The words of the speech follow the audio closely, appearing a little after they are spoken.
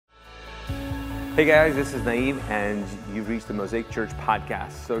Hey guys, this is Naeem, and you've reached the Mosaic Church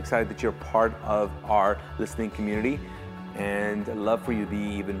podcast. So excited that you're part of our listening community, and I'd love for you to be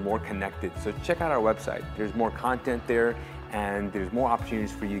even more connected. So check out our website. There's more content there, and there's more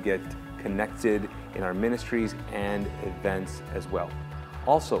opportunities for you to get connected in our ministries and events as well.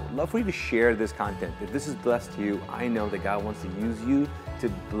 Also, love for you to share this content. If this is blessed to you, I know that God wants to use you to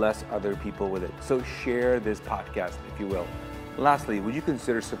bless other people with it. So share this podcast, if you will. Lastly, would you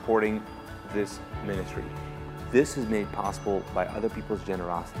consider supporting this ministry? This is made possible by other people's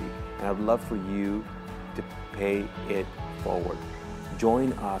generosity, and I'd love for you to pay it forward.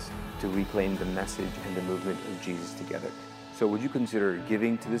 Join us to reclaim the message and the movement of Jesus together. So would you consider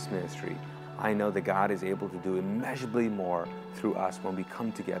giving to this ministry? I know that God is able to do immeasurably more through us when we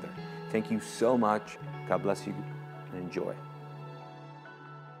come together. Thank you so much. God bless you, and enjoy.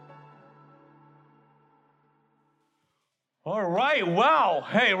 All right, wow.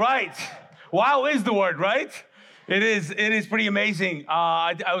 Hey, right. Wow is the word, right? It is pretty amazing.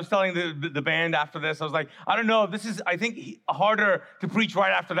 I was telling the band after this, I was like, I don't know, this is, I think, harder to preach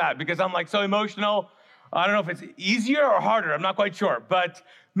right after that because I'm like so emotional. I don't know if it's easier or harder. I'm not quite sure. But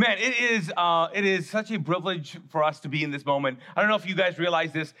man, it is such a privilege for us to be in this moment. I don't know if you guys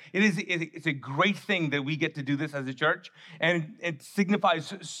realize this. It's a great thing that we get to do this as a church, and it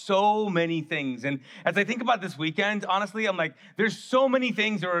signifies so many things. And as I think about this weekend, honestly, I'm like, there's so many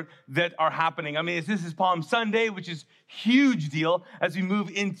things that are happening. I mean, this is Palm Sunday, which is huge deal. As we move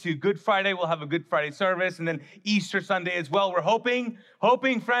into Good Friday, we'll have a Good Friday service, and then Easter Sunday as well. We're hoping,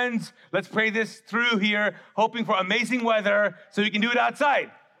 friends, let's pray this through here, hoping for amazing weather so we can do it outside.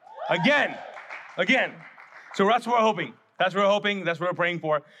 Again. So that's what we're hoping. That's what we're praying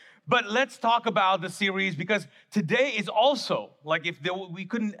for. But let's talk about the series, because today is also, like, we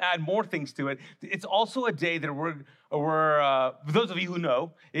couldn't add more things to it, it's also a day that we're for those of you who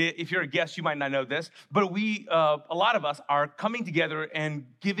know, if you're a guest, you might not know this, but a lot of us are coming together and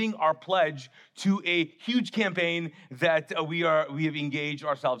giving our pledge to a huge campaign that we have engaged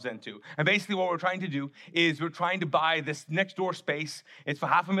ourselves into. And basically what we're trying to do is we're trying to buy this next door space. It's for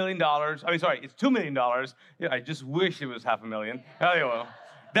 $500,000. It's $2 million. Yeah, I just wish it was $500,000. Anyway,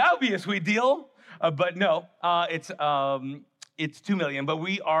 that would be a sweet deal. But no, it's $2 million, but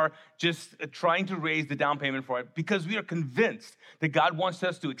we are just trying to raise the down payment for it because we are convinced that God wants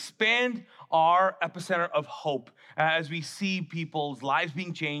us to expand our epicenter of hope as we see people's lives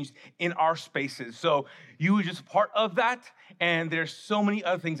being changed in our spaces. So you are just part of that, and there's so many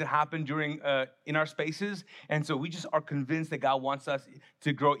other things that happen in our spaces, and so we just are convinced that God wants us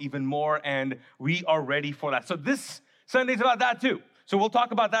to grow even more, and we are ready for that. So this Sunday's about that too. So we'll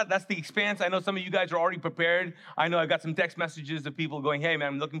talk about that. That's the expanse. I know some of you guys are already prepared. I know I got some text messages of people going, hey, man,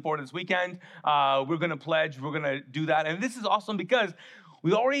 I'm looking forward to this weekend. We're going to pledge. We're going to do that. And this is awesome because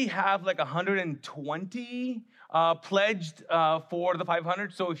we already have like 120 pledged for the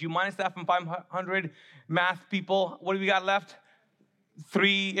 500. So if you minus that from 500, math people, what do we got left?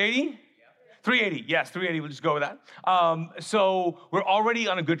 380? 380. Yes, 380. We'll just go with that. So we're already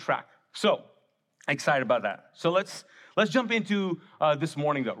on a good track. So excited about that. So let's jump into this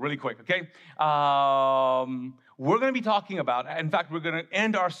morning, though, really quick, okay? We're going to be talking about, in fact, we're going to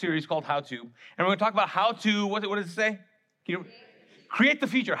end our series called How To, and we're going to talk about how to, what does it say? Create the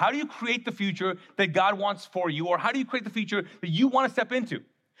future. How do you create the future that God wants for you, or how do you create the future that you want to step into?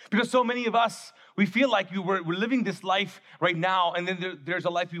 Because so many of us, we feel like we're living this life right now, and then there's a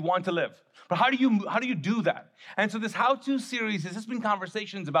life we want to live. But how do you do that? And so this how-to series has just been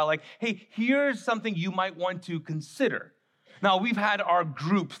conversations about like, hey, here's something you might want to consider. Now, we've had our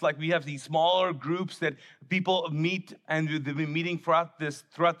groups, like we have these smaller groups that people meet, and they've been meeting throughout this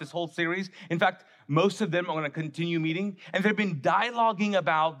whole series. In fact, most of them are going to continue meeting, and they've been dialoguing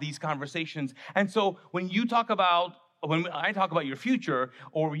about these conversations. And so when I talk about your future,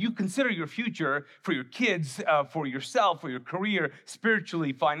 or you consider your future for your kids, for yourself, for your career,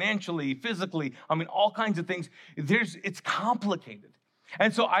 spiritually, financially, physically, all kinds of things, it's complicated.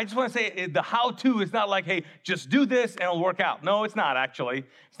 And so I just want to say the how-to is not like, hey, just do this and it'll work out. No, it's not actually.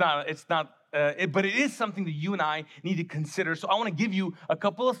 It's not. But it is something that you and I need to consider. So I want to give you a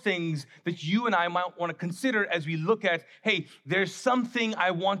couple of things that you and I might want to consider as we look at, hey, there's something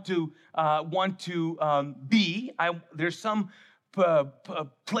I want to be. There's some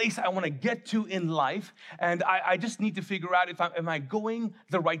place I want to get to in life, and I just need to figure out am I going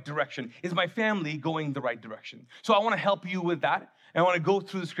the right direction? Is my family going the right direction? So I want to help you with that. And I want to go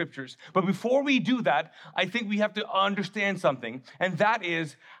through the scriptures. But before we do that, I think we have to understand something, and that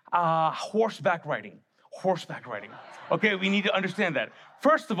is horseback riding. Horseback riding. Okay, we need to understand that.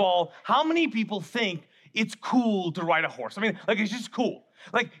 First of all, how many people think it's cool to ride a horse. I mean, like, it's just cool.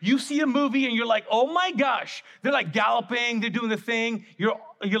 Like, you see a movie and you're like, oh my gosh, they're like galloping, they're doing the thing. You're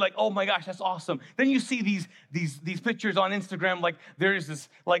like, oh my gosh, that's awesome. Then you see these pictures on Instagram, like there is this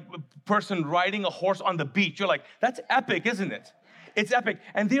like person riding a horse on the beach. You're like, that's epic, isn't it? It's epic.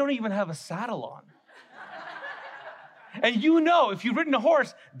 And they don't even have a saddle on. And you know, if you've ridden a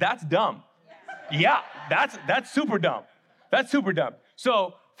horse, that's dumb. Yeah, that's super dumb. That's super dumb.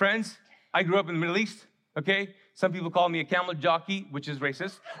 So, friends, I grew up in the Middle East, okay? Some people call me a camel jockey, which is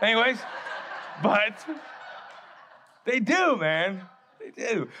racist. Anyways, but they do, man. They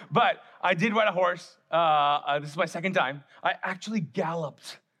do. But I did ride a horse. This is my second time. I actually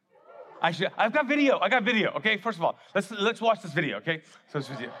galloped. I've got video. I got video, okay? First of all, let's watch this video, okay? So this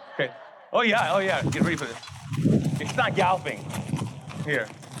video, okay? Oh yeah. Get ready for this. It's not galloping. Here.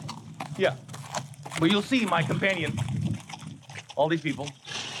 Yeah. But you'll see my companion. All these people.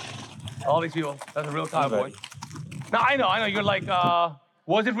 That's a real cowboy. Now, I know. You're like,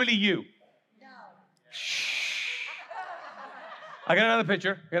 was it really you? No. Shh. I got another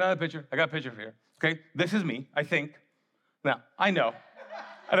picture. I got a picture here. Okay, this is me, I think. Now, I know.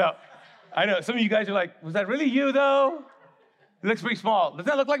 Some of you guys are like, was that really you, though? It looks pretty small. Does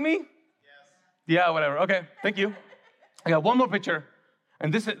that look like me? Yes. Yeah, whatever. Okay, thank you. I got one more picture.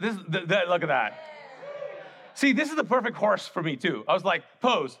 And this, look at that. See, this is the perfect horse for me, too. I was like,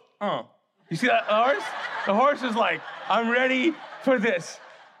 pose. You see that horse? The horse is like, I'm ready for this.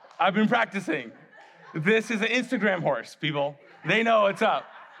 I've been practicing. This is an Instagram horse, people. They know what's up.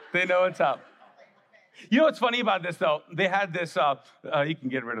 You know what's funny about this, though? They had this, you can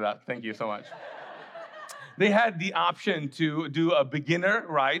get rid of that. Thank you so much. They had the option to do a beginner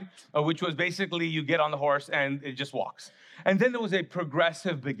ride, which was basically you get on the horse and it just walks. And then there was a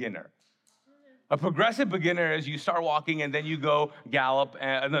progressive beginner. A progressive beginner is you start walking and then you go gallop,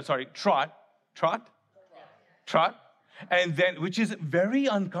 trot, and then, which is very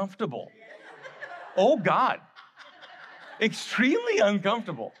uncomfortable. Oh God, extremely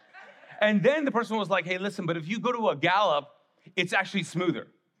uncomfortable. And then the person was like, hey, listen, but if you go to a gallop, it's actually smoother.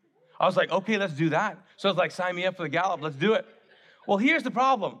 I was like, okay, let's do that. So I was like, sign me up for the gallop, let's do it. Well, here's the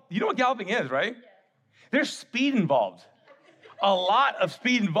problem. You know what galloping is, right? There's speed involved. A lot of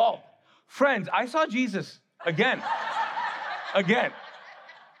speed involved. Friends, I saw Jesus again. I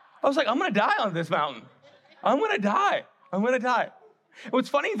was like, I'm gonna die on this mountain. I'm gonna die. What's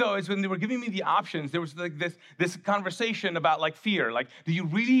funny though is when they were giving me the options, there was like this conversation about like fear. Like, do you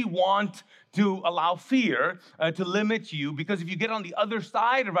really want to allow fear to limit you? Because if you get on the other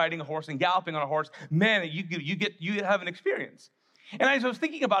side of riding a horse and galloping on a horse, man, you have an experience. And as I was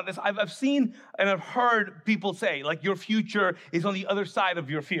thinking about this, I've seen and I've heard people say, like, your future is on the other side of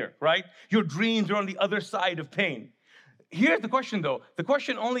your fear, right? Your dreams are on the other side of pain. Here's the question, though. The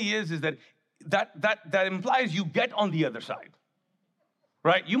question only is that implies you get on the other side,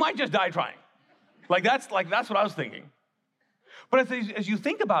 right? You might just die trying. That's what I was thinking. But as you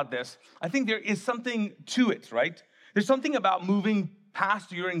think about this, I think there is something to it, right? There's something about moving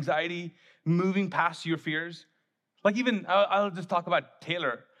past your anxiety, moving past your fears. Like even, I'll just talk about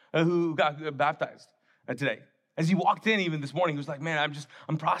Taylor, who got baptized today. As he walked in even this morning, he was like, man,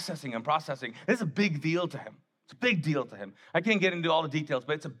 I'm processing. This is a big deal to him. It's a big deal to him. I can't get into all the details,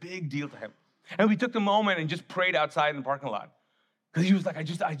 but it's a big deal to him. And we took the moment and just prayed outside in the parking lot. Because he was like,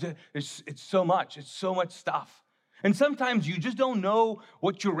 it's so much stuff. And sometimes you just don't know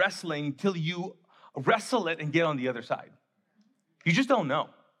what you're wrestling till you wrestle it and get on the other side. You just don't know.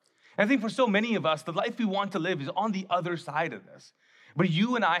 And I think for so many of us, the life we want to live is on the other side of this. But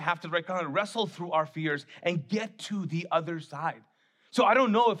you and I have to kind of wrestle through our fears and get to the other side. So I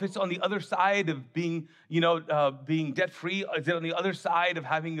don't know if it's on the other side of being debt-free. Is it on the other side of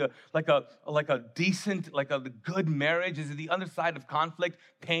having a decent, a good marriage? Is it the other side of conflict,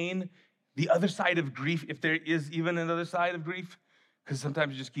 pain, the other side of grief, if there is even another side of grief? Because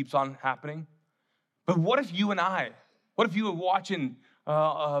sometimes it just keeps on happening. But what if you were watching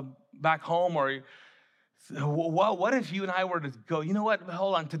back home, or what if you and I were to go, you know what,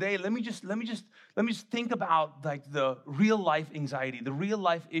 hold on, today, let me just think about like the real life anxiety, the real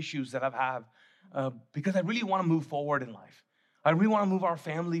life issues that I've had, because I really want to move forward in life. I really want to move our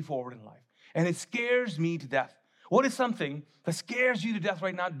family forward in life. And it scares me to death. What is something that scares you to death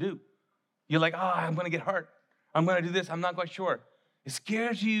right now to do? You're like, I'm going to get hurt. I'm going to do this. I'm not quite sure. It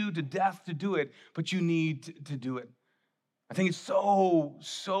scares you to death to do it, but you need to do it. I think it's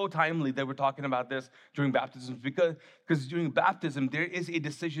so timely that we're talking about this during baptism, because during baptism, there is a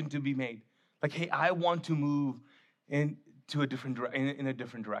decision to be made. Like, hey, I want to move in a different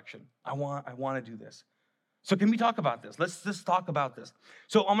direction. I want to do this. So can we talk about this? Let's talk about this.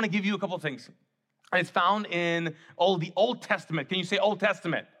 So I'm going to give you a couple of things. It's found in the Old Testament. Can you say Old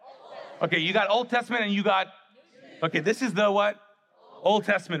Testament? Okay, you got Old Testament and you got, okay, this is the what? Old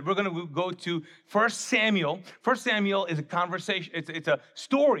Testament. We're going to go to 1 Samuel. 1 Samuel is a conversation. It's a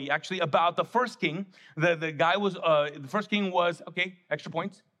story, actually, about the first king. The guy was, the first king was, okay, extra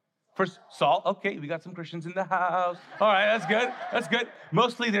points. First, Saul. Okay, we got some Christians in the house. All right, that's good. That's good.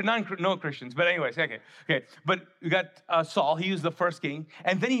 Mostly they're no Christians, but anyways, okay. But we got Saul. He was the first king,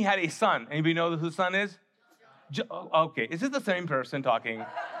 and then he had a son. Anybody know who the son is? Okay, is it the same person talking?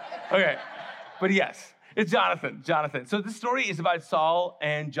 Okay, but yes, it's Jonathan. So this story is about Saul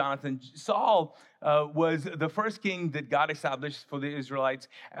and Jonathan. Saul was the first king that God established for the Israelites,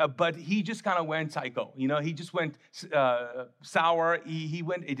 but he just kind of went psycho. He just went sour. He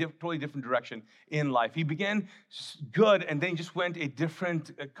went a totally different direction in life. He began good, and then he just went a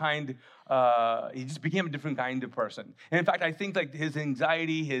different kind. He just became a different kind of person. And in fact, I think like his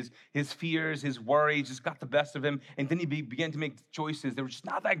anxiety, his fears, his worries just got the best of him, and then he began to make choices that were just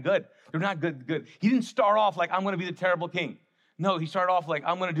not that good. They're not good. He didn't start off like, I'm going to be the terrible king. No, he started off like,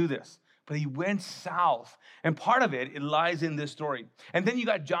 I'm going to do this. But he went south. And part of it lies in this story. And then you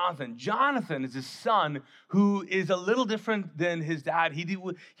got Jonathan. Jonathan is his son who is a little different than his dad. He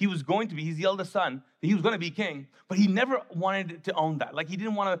was going to be, he's the eldest son. He was going to be king, but he never wanted to own that. Like he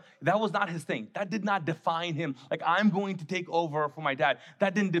didn't want to, that was not his thing. That did not define him. Like, I'm going to take over for my dad.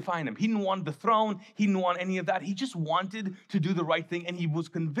 That didn't define him. He didn't want the throne. He didn't want any of that. He just wanted to do the right thing. And he was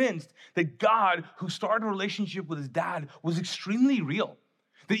convinced that God, who started a relationship with his dad, was extremely real.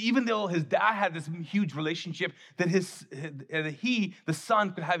 That even though his dad had this huge relationship, that the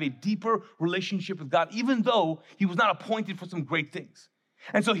son, could have a deeper relationship with God, even though he was not appointed for some great things.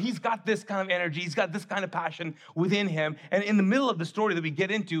 And so he's got this kind of energy, he's got this kind of passion within him. And in the middle of the story that we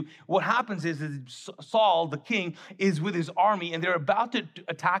get into, what happens is Saul, the king, is with his army, and they're about to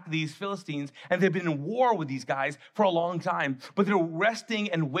attack these Philistines, and they've been in war with these guys for a long time, but they're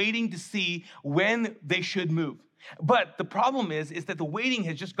resting and waiting to see when they should move. But the problem is that the waiting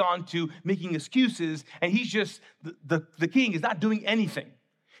has just gone to making excuses, and he's just, the king is not doing anything.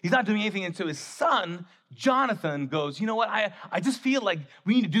 He's not doing anything. And so his son, Jonathan, goes, you know what? I just feel like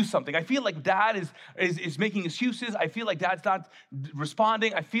we need to do something. I feel like dad is making excuses. I feel like dad's not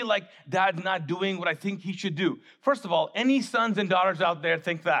responding. I feel like dad's not doing what I think he should do. First of all, any sons and daughters out there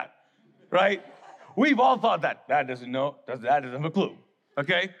think that, right? We've all thought that. Dad doesn't know. Dad doesn't have a clue,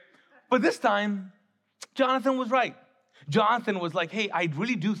 okay? But this time, Jonathan was right. Jonathan was like, hey, I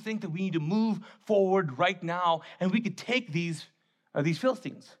really do think that we need to move forward right now, and we could take these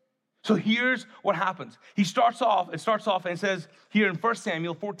Philistines. So here's what happens. It starts off and it says here in 1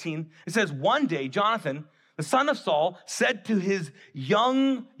 Samuel 14, it says, one day Jonathan, the son of Saul, said to his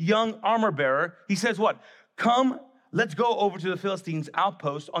young armor bearer, he says what? Come, let's go over to the Philistines'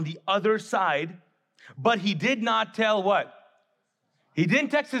 outpost on the other side. But he did not tell what? He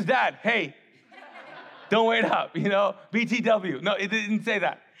didn't text his dad, hey, don't wait up, BTW. No, it didn't say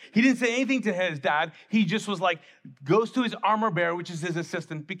that. He didn't say anything to his dad. He just was like, goes to his armor bearer, which is his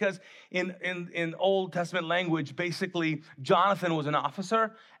assistant, because in Old Testament language, basically, Jonathan was an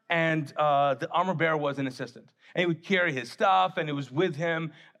officer, and the armor bearer was an assistant. And he would carry his stuff, and it was with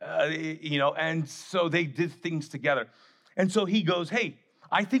him, and so they did things together. And so he goes, hey,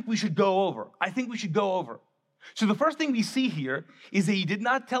 I think we should go over. So the first thing we see here is that he did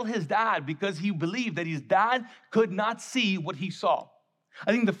not tell his dad because he believed that his dad could not see what he saw.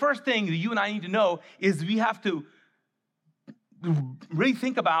 I think the first thing that you and I need to know is we have to really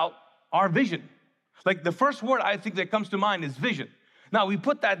think about our vision. Like the first word I think that comes to mind is vision. Now we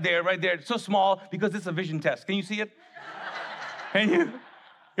put that there, right there. It's so small because it's a vision test. Can you see it? Can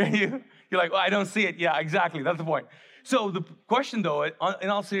you? You're like, well, I don't see it. Yeah, exactly. That's the point. So the question, though, in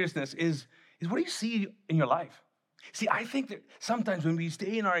all seriousness, is what do you see in your life? See, I think that sometimes when we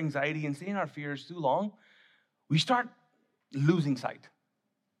stay in our anxiety and stay in our fears too long, we start losing sight.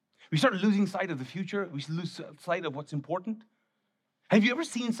 We start losing sight of the future. We lose sight of what's important. Have you ever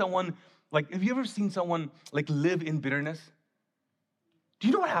seen someone live in bitterness? Do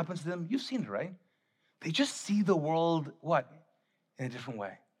you know what happens to them? You've seen it, right? They just see the world, what? In a different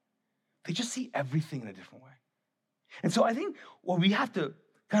way. They just see everything in a different way. And so I think what we have to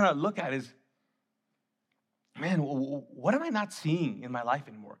kind of look at is, man, what am I not seeing in my life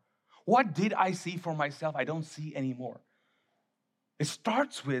anymore? What did I see for myself I don't see anymore? It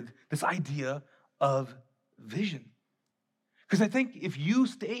starts with this idea of vision. Because I think if you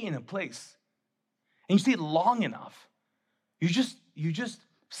stay in a place and you stay long enough, you just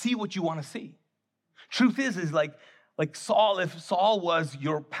see what you want to see. Truth is like Saul, if Saul was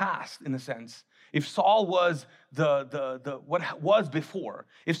your past in a sense, if Saul was the what was before,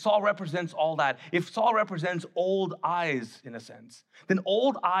 if Saul represents all that, if Saul represents old eyes in a sense, then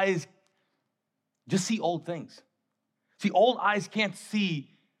old eyes just see old things. See, old eyes can't see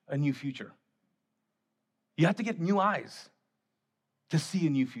a new future. You have to get new eyes to see a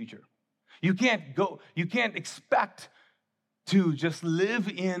new future. You can't expect to just live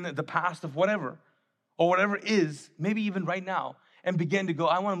in the past of whatever, or whatever is, maybe even right now, and begin to go,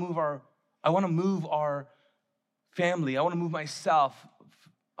 I want to move our family, I want to move myself,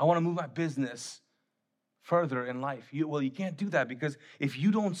 I want to move my business further in life. You can't do that, because if you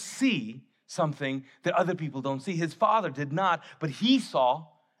don't see something that other people don't see, his father did not, but he saw,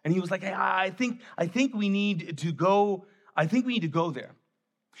 and he was like, hey, I think we need to go there.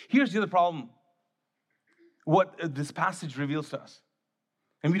 Here's the other problem, what this passage reveals to us.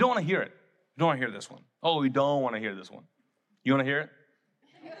 And we don't want to hear it. We don't want to hear this one. Oh, we don't want to hear this one. You want to hear it?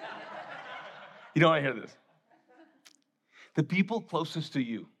 You don't want to hear this. The people closest to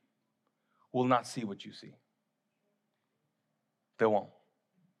you will not see what you see. They won't.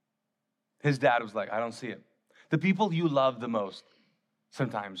 His dad was like, I don't see it. The people you love the most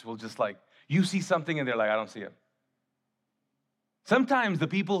sometimes will just like, you see something and they're like, I don't see it. Sometimes the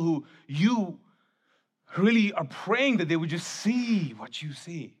people who you really are praying that they would just see what you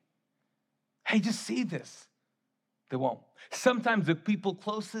see. Hey, just see this. They won't. Sometimes the people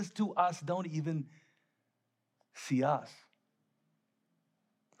closest to us don't even see us.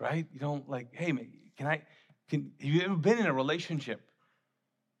 Right? You don't like, hey, man, have you ever been in a relationship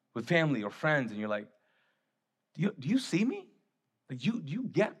with family or friends and you're like, do you see me? Like, do you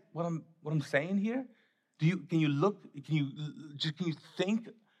get what I'm saying here? Can you think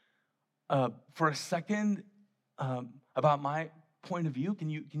for a second about my point of view? Can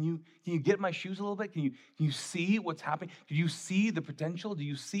you get my shoes a little bit? Can you see what's happening? Do you see the potential? Do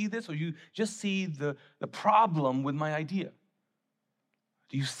you see this? Or you just see the problem with my idea?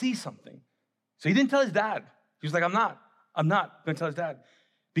 Do you see something? So he didn't tell his dad. He was like, I'm not going to tell his dad.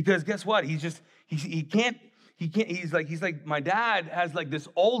 Because guess what? He can't, he's like, my dad has like this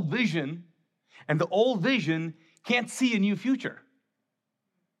old vision, and the old vision can't see a new future.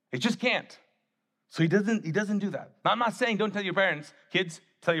 It just can't. So he doesn't do that. Now, I'm not saying don't tell your parents. Kids,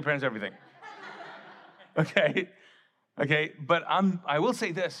 tell your parents everything. Okay? But I will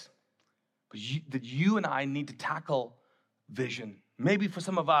say this, that you and I need to tackle vision. Maybe for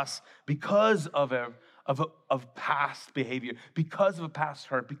some of us, because of past behavior, because of a past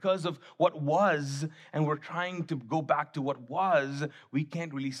hurt, because of what was, and we're trying to go back to what was, we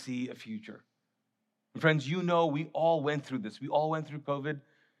can't really see a future. And friends, we all went through this. We all went through COVID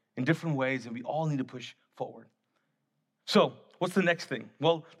in different ways, and we all need to push forward. So, what's the next thing?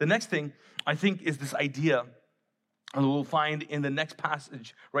 Well, the next thing, I think, is this idea, and we'll find in the next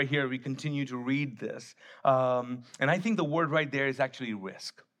passage right here, we continue to read this. And I think the word right there is actually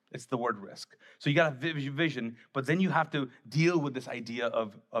risk. It's the word risk. So you got a vision, but then you have to deal with this idea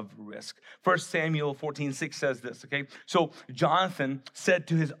of risk. 1 Samuel 14:6 says this, okay? So Jonathan said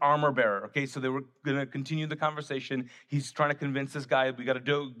to his armor bearer, okay? So they were going to continue the conversation. He's trying to convince this guy, we got to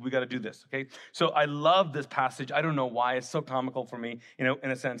do this, okay? So I love this passage. I don't know why. It's so comical for me, in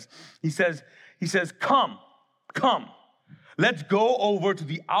a sense. He says, come, let's go over to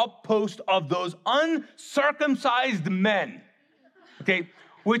the outpost of those uncircumcised men, okay?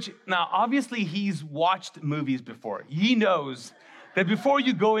 Which, now, obviously, he's watched movies before. He knows that before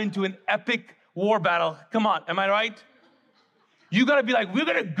you go into an epic war battle, come on, am I right? You got to be like, we're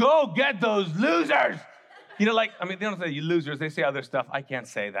going to go get those losers. They don't say you losers. They say other stuff. I can't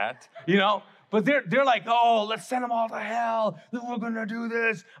say that, But they're like, oh, let's send them all to hell. We're going to do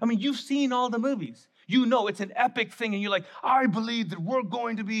this. You've seen all the movies. It's an epic thing, and you're like, I believe that we're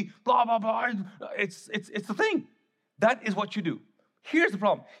going to be blah, blah, blah. It's the thing. That is what you do. Here's the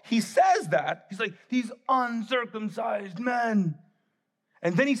problem. He says that. He's like, these uncircumcised men.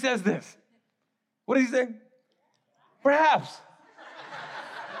 And then he says this. What does he say? Perhaps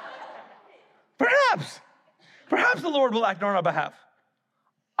the Lord will act on our behalf.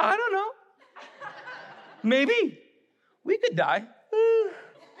 I don't know. Maybe. We could die.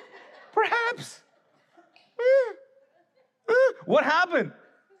 Perhaps. What happened?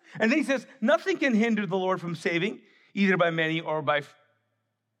 And then he says, nothing can hinder the Lord from saving, either by many or by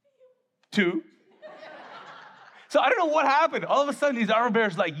two. So I don't know what happened. All of a sudden, these armor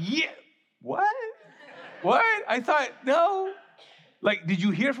bearers like, yeah, what? I thought, no. Like, did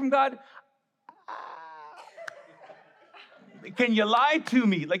you hear from God? Can you lie to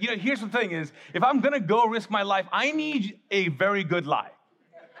me? Like, here's the thing is, if I'm going to go risk my life, I need a very good lie.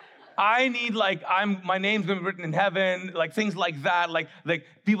 I need my name's gonna be written in heaven, like things like that, like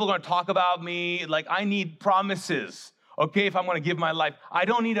people are gonna talk about me, like I need promises, okay, if I'm gonna give my life. I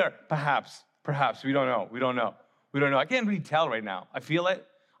don't need perhaps, we don't know. I can't really tell right now. I feel it.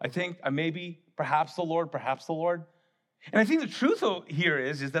 I think maybe, perhaps the Lord. And I think the truth here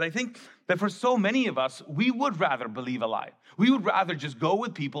is that I think that for so many of us, we would rather believe a lie. We would rather just go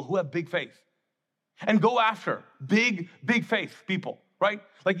with people who have big faith and go after big faith people, right?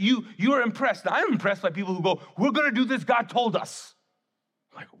 Like you are impressed. Now, I'm impressed by people who go, we're going to do this. God told us.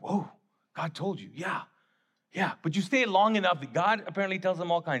 I'm like, whoa, God told you. Yeah. But you stay long enough that God apparently tells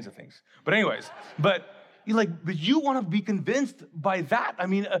them all kinds of things. But anyways, but you want to be convinced by that. I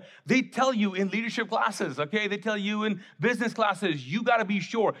mean, they tell you in leadership classes, okay? They tell you in business classes, you got to be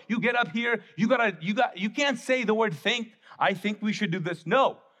sure. You get up here, you can't say the word think. I think we should do this.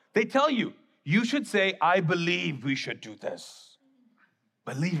 No, they tell you, you should say, I believe we should do this.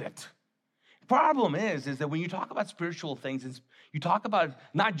 Believe it. Problem is that when you talk about spiritual things, you talk about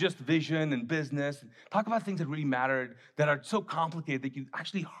not just vision and business, talk about things that really matter, that are so complicated that you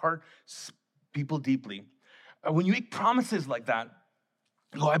actually hurt people deeply. When you make promises like that,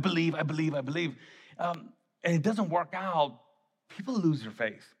 go, I believe, and it doesn't work out, people lose their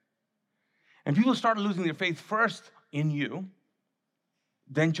faith. And people start losing their faith first in you,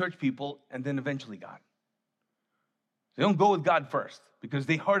 then church people, and then eventually God. They don't go with God first because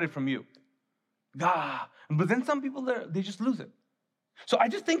they heard it from you. God. But then some people, they just lose it. So I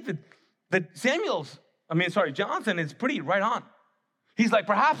just think that Jonathan is pretty right on. He's like,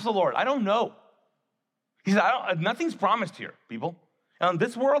 perhaps the Lord, I don't know. He said, nothing's promised here, people. In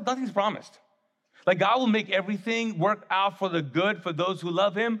this world, nothing's promised. Like God will make everything work out for the good for those who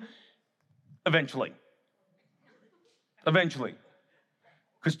love him eventually.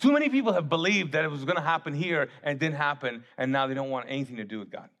 Because too many people have believed that it was going to happen here and it didn't happen, and now they don't want anything to do with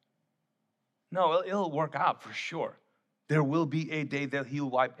God. No, it'll work out for sure. There will be a day that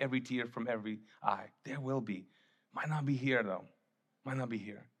he'll wipe every tear from every eye. There will be. Might not be here, though.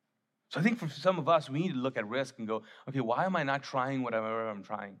 So I think for some of us, we need to look at risk and go, okay, why am I not trying whatever I'm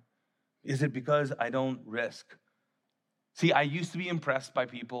trying? Is it because I don't risk? See, I used to be impressed by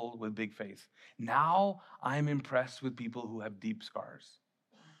people with big faith. Now I'm impressed with people who have deep scars.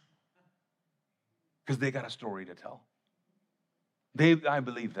 Because they got a story to tell. I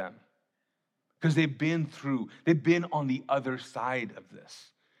believe them. Because they've been on the other side of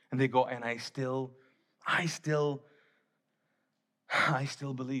this. And they go, and I still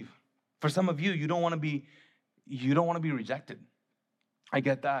believe. For some of you, you don't want to be rejected. I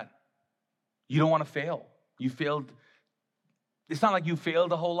get that. You don't want to fail. You failed. It's not like you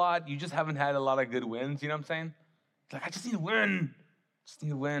failed a whole lot. You just haven't had a lot of good wins. You know what I'm saying? It's like, I just need to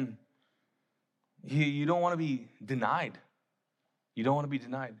win. You don't want to be denied.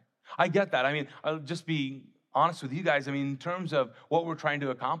 I get that. I mean, I'll just be honest with you guys. I mean, in terms of what we're trying to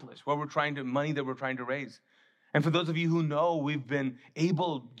accomplish, money that we're trying to raise. And for those of you who know, we've been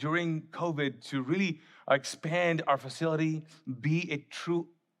able during COVID to really expand our facility, be a true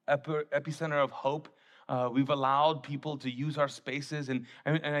epicenter of hope. We've allowed people to use our spaces. And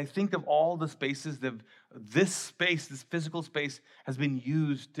I think of all the spaces that this physical space has been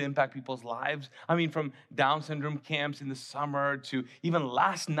used to impact people's lives. I mean, from Down syndrome camps in the summer to even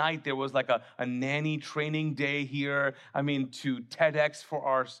last night, there was like a nanny training day here. I mean, to TEDx for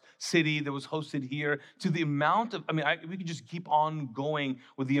our city that was hosted here, to the amount of, we could just keep on going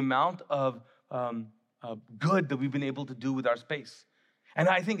with the amount of good that we've been able to do with our space. And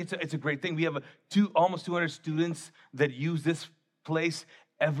I think it's a great thing. We have almost 200 students that use this place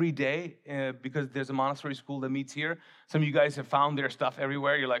every day because there's a Montessori school that meets here. Some of you guys have found their stuff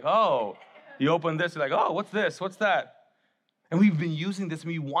everywhere. You're like, oh, you open this, you're like, oh, what's this? What's that? And we've been using this,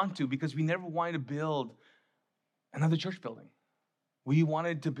 and we want to because we never wanted to build another church building. We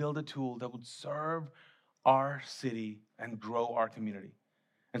wanted to build a tool that would serve our city and grow our community.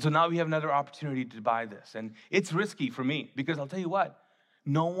 And so now we have another opportunity to buy this. And it's risky for me because I'll tell you what,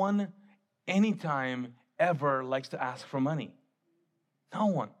 no one, anytime, ever likes to ask for money. No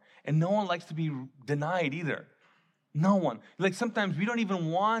one. And no one likes to be denied either. No one. Like sometimes we don't even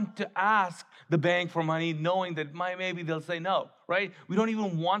want to ask the bank for money knowing that maybe they'll say no, right? We don't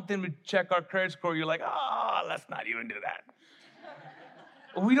even want them to check our credit score. You're like, let's not even do that.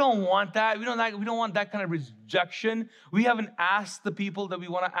 We don't want that. We don't want that kind of rejection. We haven't asked the people that we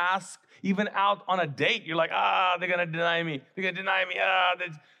want to ask, even out on a date. You're like, they're going to deny me.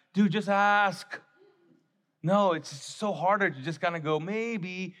 Dude, just ask. No, it's so harder to just kind of go,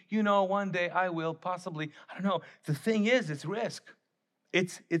 maybe, one day I will, possibly. I don't know. The thing is, it's risk.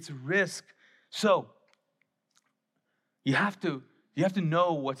 It's risk. So you have to You have to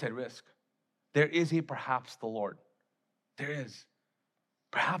know what's at risk. There is a perhaps the Lord. There is.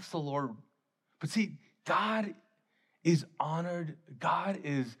 Perhaps the Lord. But see, God is honored. God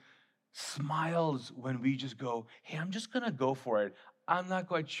smiles when we just go, hey, I'm just going to go for it. I'm not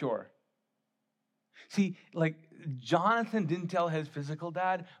quite sure. See, like Jonathan didn't tell his physical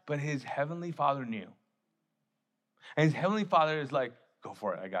dad, but his heavenly father knew. And his heavenly father is like, go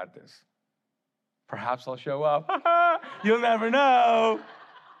for it. I got this. Perhaps I'll show up. You'll never know.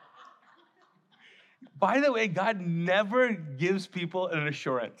 By the way, God never gives people an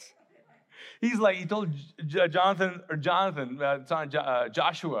assurance. He told Joshua,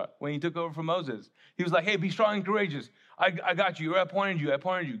 when he took over from Moses, he was like, hey, be strong and courageous. I got you. I appointed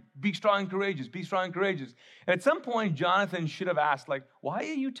you. Be strong and courageous. Be strong and courageous. And at some point, Jonathan should have asked, like, why are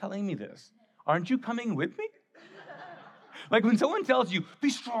you telling me this? Aren't you coming with me? Like when someone tells you, be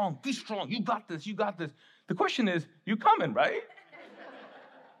strong, you got this. The question is, you coming, right?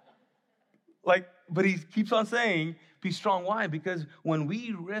 But he keeps on saying, be strong. Why? Because when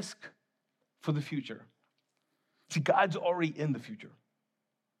we risk for the future, see, God's already in the future.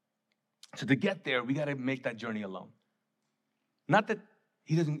 So to get there, we got to make that journey alone. Not that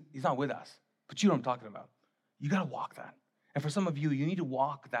he's not with us, but you know what I'm talking about. You got to walk that. And for some of you, you need to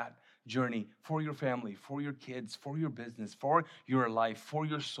walk that journey for your family, for your kids, for your business, for your life, for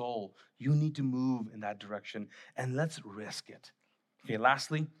your soul. You need to move in that direction, and let's risk it. Okay,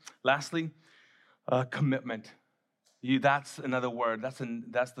 lastly, commitment. That's another word. That's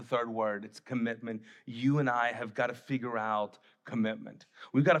the third word. It's commitment. You and I have got to figure out commitment.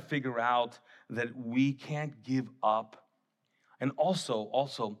 We've got to figure out that we can't give up. And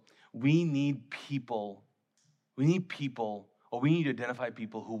also, we need people. We need to identify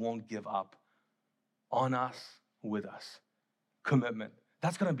people who won't give up on us, with us. Commitment.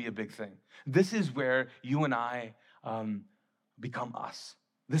 That's going to be a big thing. This is where you and I become us.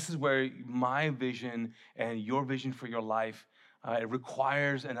 This is where my vision and your vision for your life, it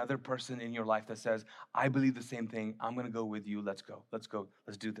requires another person in your life that says, I believe the same thing. I'm going to go with you. Let's go. Let's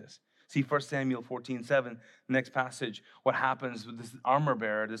do this. See, 1 Samuel 14:7, next passage, what happens with this armor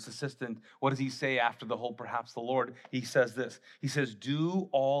bearer, this assistant, what does he say after the whole perhaps the Lord? He says this. He says, do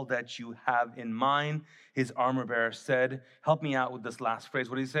all that you have in mind. His armor bearer said, help me out with this last phrase.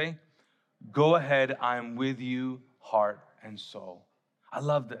 What did he say? Go ahead, I'm with you, heart and soul. I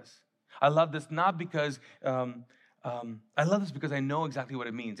love this. I love this not because I love this because I know exactly what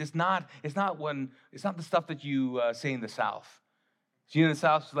it means. It's not the stuff that you say in the South. So in the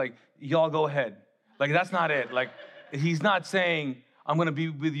South, it's like, y'all go ahead. Like, that's not it. Like, he's not saying, I'm going to be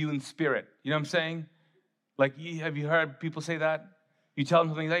with you in spirit. You know what I'm saying? Like, have you heard people say that? You tell them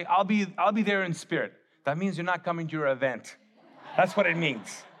something like, I'll be there in spirit. That means you're not coming to your event. That's what it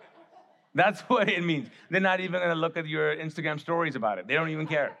means. That's what it means. They're not even going to look at your Instagram stories about it. They don't even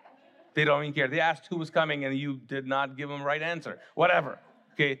care. They asked who was coming, and you did not give them the right answer. Whatever.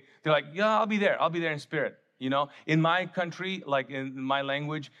 Okay? They're like, yeah, I'll be there. I'll be there in spirit. You know, in my country, like in my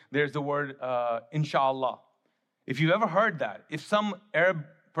language, there's the word inshallah. If you've ever heard that, if some Arab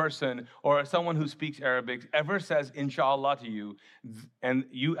person or someone who speaks Arabic ever says inshallah to you, and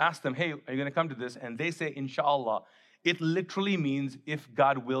you ask them, hey, are you going to come to this? And they say inshallah, it literally means if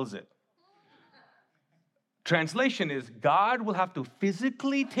God wills it. Translation is, God will have to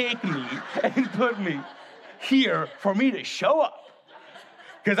physically take me and put me here for me to show up,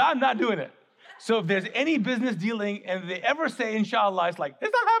 because I'm not doing it. So if there's any business dealing and they ever say inshallah, it's like,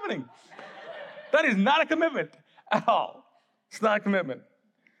 it's not happening. That is not a commitment at all. It's not a commitment.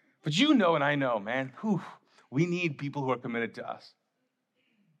 But you know and I know, man, we need people who are committed to us.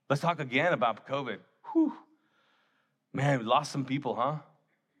 Let's talk again about COVID. Man, we lost some people, huh?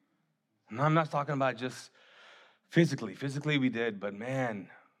 And I'm not talking about just physically. Physically we did, but man,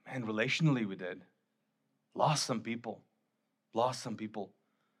 relationally we did. Lost some people.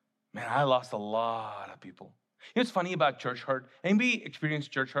 Man, I lost a lot of people. You know what's funny about church hurt? Anybody experience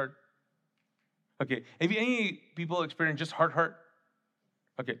church hurt? Okay. Have any people experienced just heart hurt?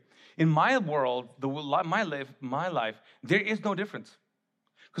 Okay. In my world, my life, there is no difference.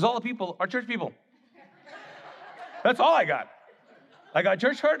 Because all the people are church people. That's all I got. I got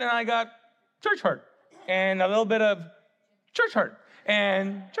church hurt and I got church hurt. And a little bit of church hurt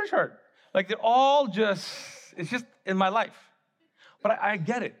and church hurt. Like they're all it's just in my life. But I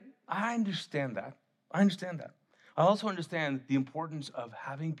get it. I understand that. I also understand the importance of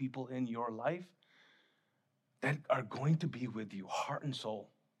having people in your life that are going to be with you, heart and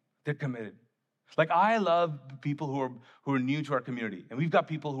soul. They're committed. Like, I love people who are new to our community. And we've got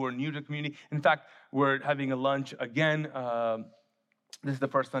people who are new to the community. In fact, we're having a lunch again. This is the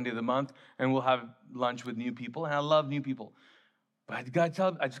first Sunday of the month, and we'll have lunch with new people. And I love new people. But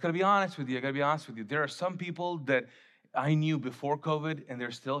I just gotta be honest with you. I gotta be honest with you. There are some people that I knew before COVID and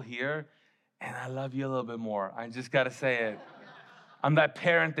they're still here, and I love you a little bit more. I just gotta say it. I'm that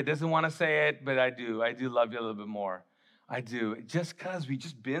parent that doesn't want to say it, but I do. I do love you a little bit more. I do. Just because we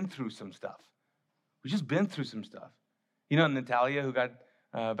just been through some stuff. We just been through some stuff. You know Natalia who got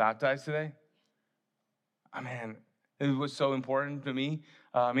baptized today? Oh, man, it was so important to me.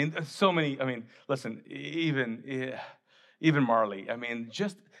 So many. Listen, even Marley.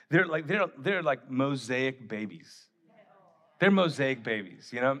 They're like mosaic babies. They're mosaic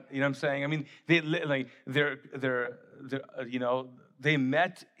babies. You know what I'm saying? They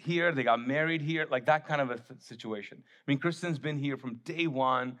met here, they got married here, like that kind of a situation. Kristen's been here from day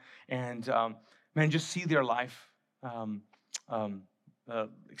one, and just see their life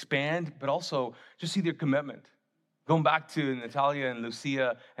expand, but also just see their commitment. Going back to Natalia and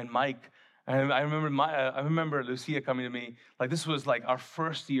Lucia and Mike, and I remember Lucia coming to me, like this was like our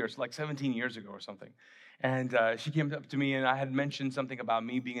first year, so like 17 years ago or something. And she came up to me, and I had mentioned something about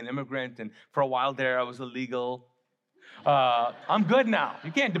me being an immigrant, and for a while there, I was illegal. I'm good now.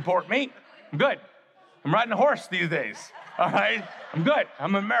 You can't deport me. I'm good. I'm riding a horse these days, all right? I'm good.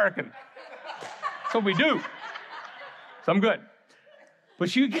 I'm American. That's what we do. So I'm good. But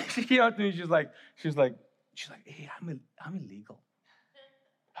she came up to me, she was like, hey, I'm illegal.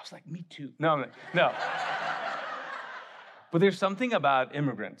 I was like, me too. No. But there's something about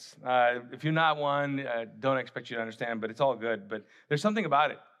immigrants. If you're not one, don't expect you to understand, but it's all good. But there's something about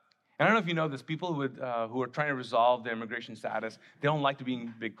it. And I don't know if you know this, people who are trying to resolve their immigration status, they don't like to be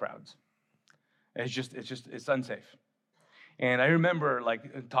in big crowds. It's unsafe. And I remember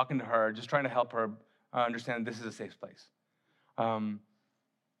like talking to her, just trying to help her understand this is a safe place. And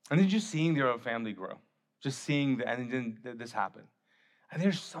then just seeing their family grow, just seeing and then this happen. And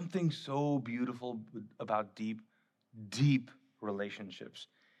there's something so beautiful about deep relationships.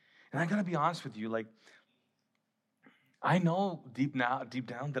 And I gotta be honest with you, like, I know deep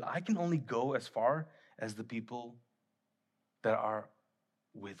down that I can only go as far as the people that are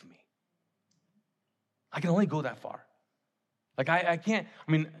with me. I can only go that far. Like I can't,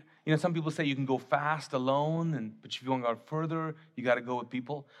 some people say you can go fast alone, but if you want to go further, you got to go with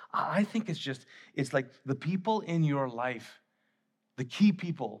people. I think it's like the people in your life, the key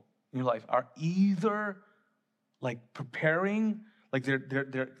people in your life are either like preparing, like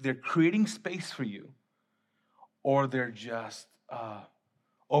they're creating space for you, or they're just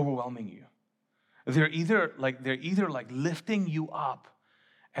overwhelming you. They're either like lifting you up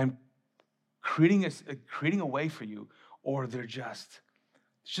and creating a way for you, or they're just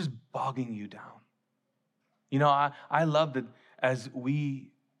bogging you down. I love that as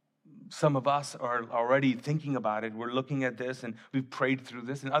some of us are already thinking about it. We're looking at this and we've prayed through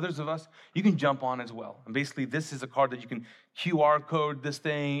this, and others of us, you can jump on as well. And basically, this is a card that you can QR code this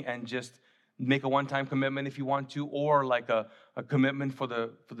thing and just make a one-time commitment if you want to, or like a commitment for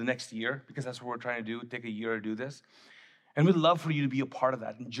the next year, because that's what we're trying to do, take a year to do this. And we'd love for you to be a part of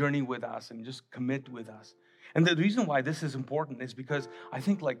that and journey with us and just commit with us. And the reason why this is important is because I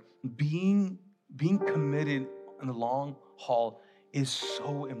think like being committed in the long haul is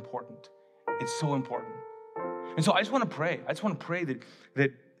so important. It's so important. And so I just want to pray. I just want to pray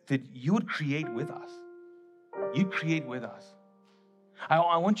that you would create with us. You'd create with us.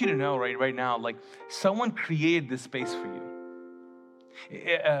 I want you to know right now, like someone created this space for you.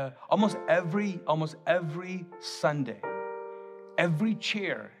 Almost every Sunday, every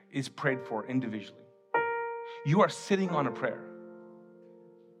chair is prayed for individually. You are sitting on a prayer.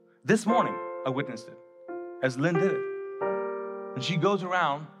 This morning, I witnessed it as Lynn did it. And she goes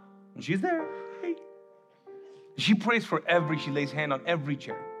around, and she's there. Hey. She prays for she lays hand on every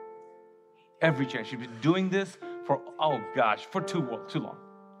chair. Every chair. She's been doing this for too long.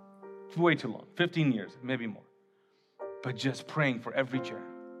 Way too long. 15 years, maybe more. But just praying for every chair.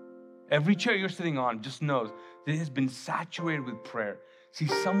 Every chair you're sitting on just knows that it has been saturated with prayer. See,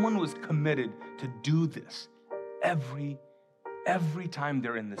 someone was committed to do this every time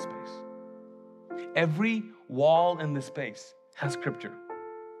they're in this space. Every wall in this space has scripture.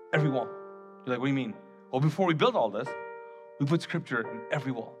 Every wall. You're like, what do you mean? Well, before we built all this, we put scripture in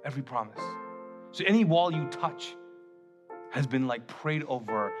every wall, every promise. So any wall you touch has been like prayed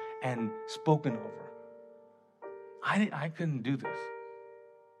over and spoken over. I couldn't do this.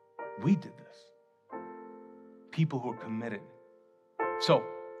 We did this. People who are committed. So,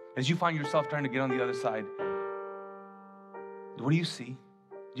 as you find yourself trying to get on the other side, what do you see?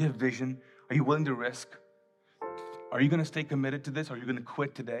 Do you have vision? Are you willing to risk? Are you going to stay committed to this? Or are you going to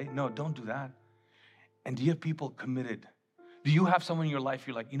quit today? No, don't do that. And do you have people committed Do you have someone in your life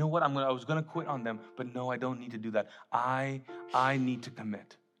you're like, you know what, I was gonna quit on them, but no, I don't need to do that. I need to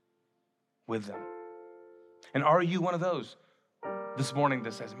commit with them. And are you one of those this morning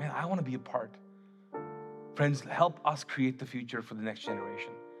that says, man, I want to be a part? Friends, help us create the future for the next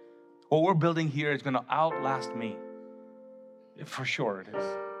generation. What we're building here is gonna outlast me. For sure it is.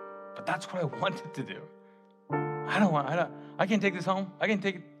 But that's what I wanted to do. I can't take this home. I can't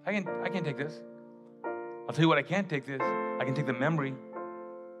take this. I'll tell you what, I can't take this. I can take the memory.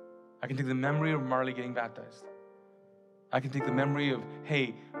 I can take the memory of Marley getting baptized. I can take the memory of,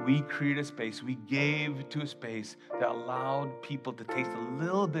 hey, we created a space, we gave to a space that allowed people to taste a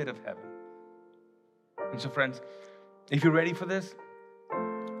little bit of heaven. And so friends, if you're ready for this,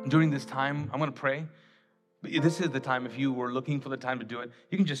 during this time, I'm gonna pray. But this is the time, if you were looking for the time to do it,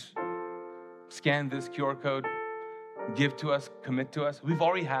 you can just scan this QR code, give to us, commit to us. We've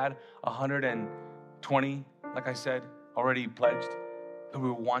already had 120, like I said, already pledged. But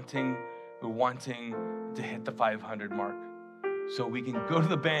we're wanting to hit the 500 mark. So we can go to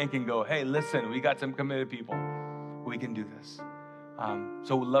the bank and go, hey, listen, we got some committed people. We can do this.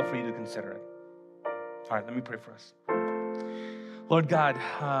 So we'd love for you to consider it. All right, let me pray for us. Lord God,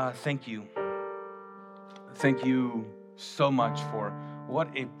 thank you. Thank you so much for what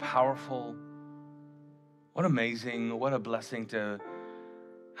a powerful, what amazing, what a blessing to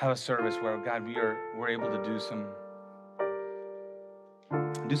have a service where, God, we're able to do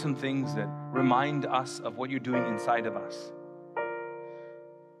some things that remind us of what you're doing inside of us.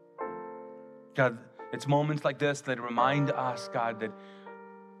 God, it's moments like this that remind us, God, that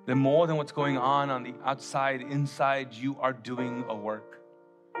more than what's going on the outside, inside, you are doing a work.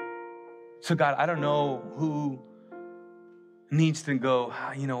 So God, I don't know who needs to go,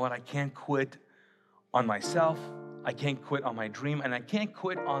 you know what, I can't quit on myself, I can't quit on my dream, and I can't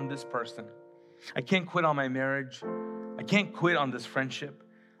quit on this person. I can't quit on my marriage. I can't quit on this friendship.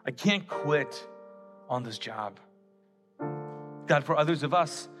 I can't quit on this job. God, for others of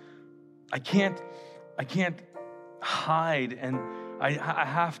us, I can't hide, and I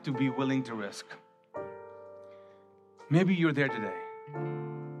have to be willing to risk. Maybe you're there today.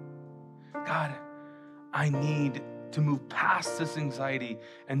 God, I need to move past this anxiety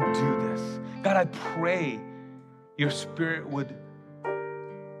and do this. God, I pray your Spirit would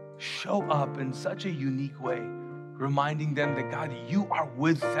show up in such a unique way, reminding them that, God, you are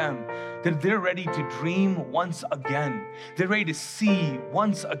with them, that they're ready to dream once again. They're ready to see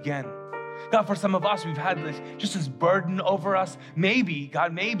once again. God, for some of us, we've had this burden over us. Maybe,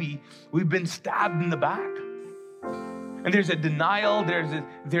 God, maybe we've been stabbed in the back. And there's a denial, of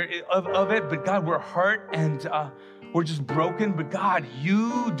it, but God, we're hurt and we're just broken. But God,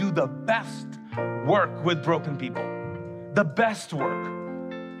 you do the best work with broken people. The best work.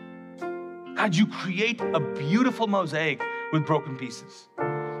 God, you create a beautiful mosaic with broken pieces.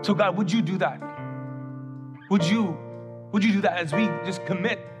 So God, would you do that? Would you do that as we just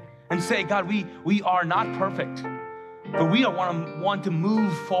commit and say, God, we are not perfect, but we want to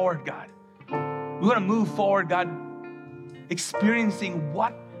move forward, God. We want to move forward, God, experiencing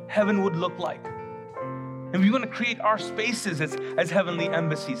what heaven would look like. And we want to create our spaces as heavenly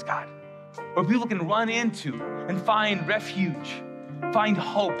embassies, God, where people can run into and find refuge, find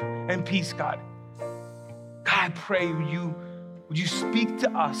hope and peace, God. God, I pray, would you speak to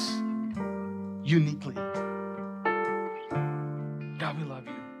us uniquely? God, we love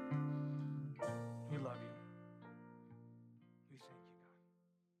you. We love you. We thank you, God.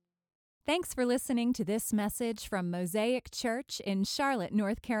 Thanks for listening to this message from Mosaic Church in Charlotte,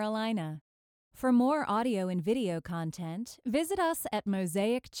 North Carolina. For more audio and video content, visit us at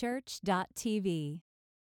mosaicchurch.tv.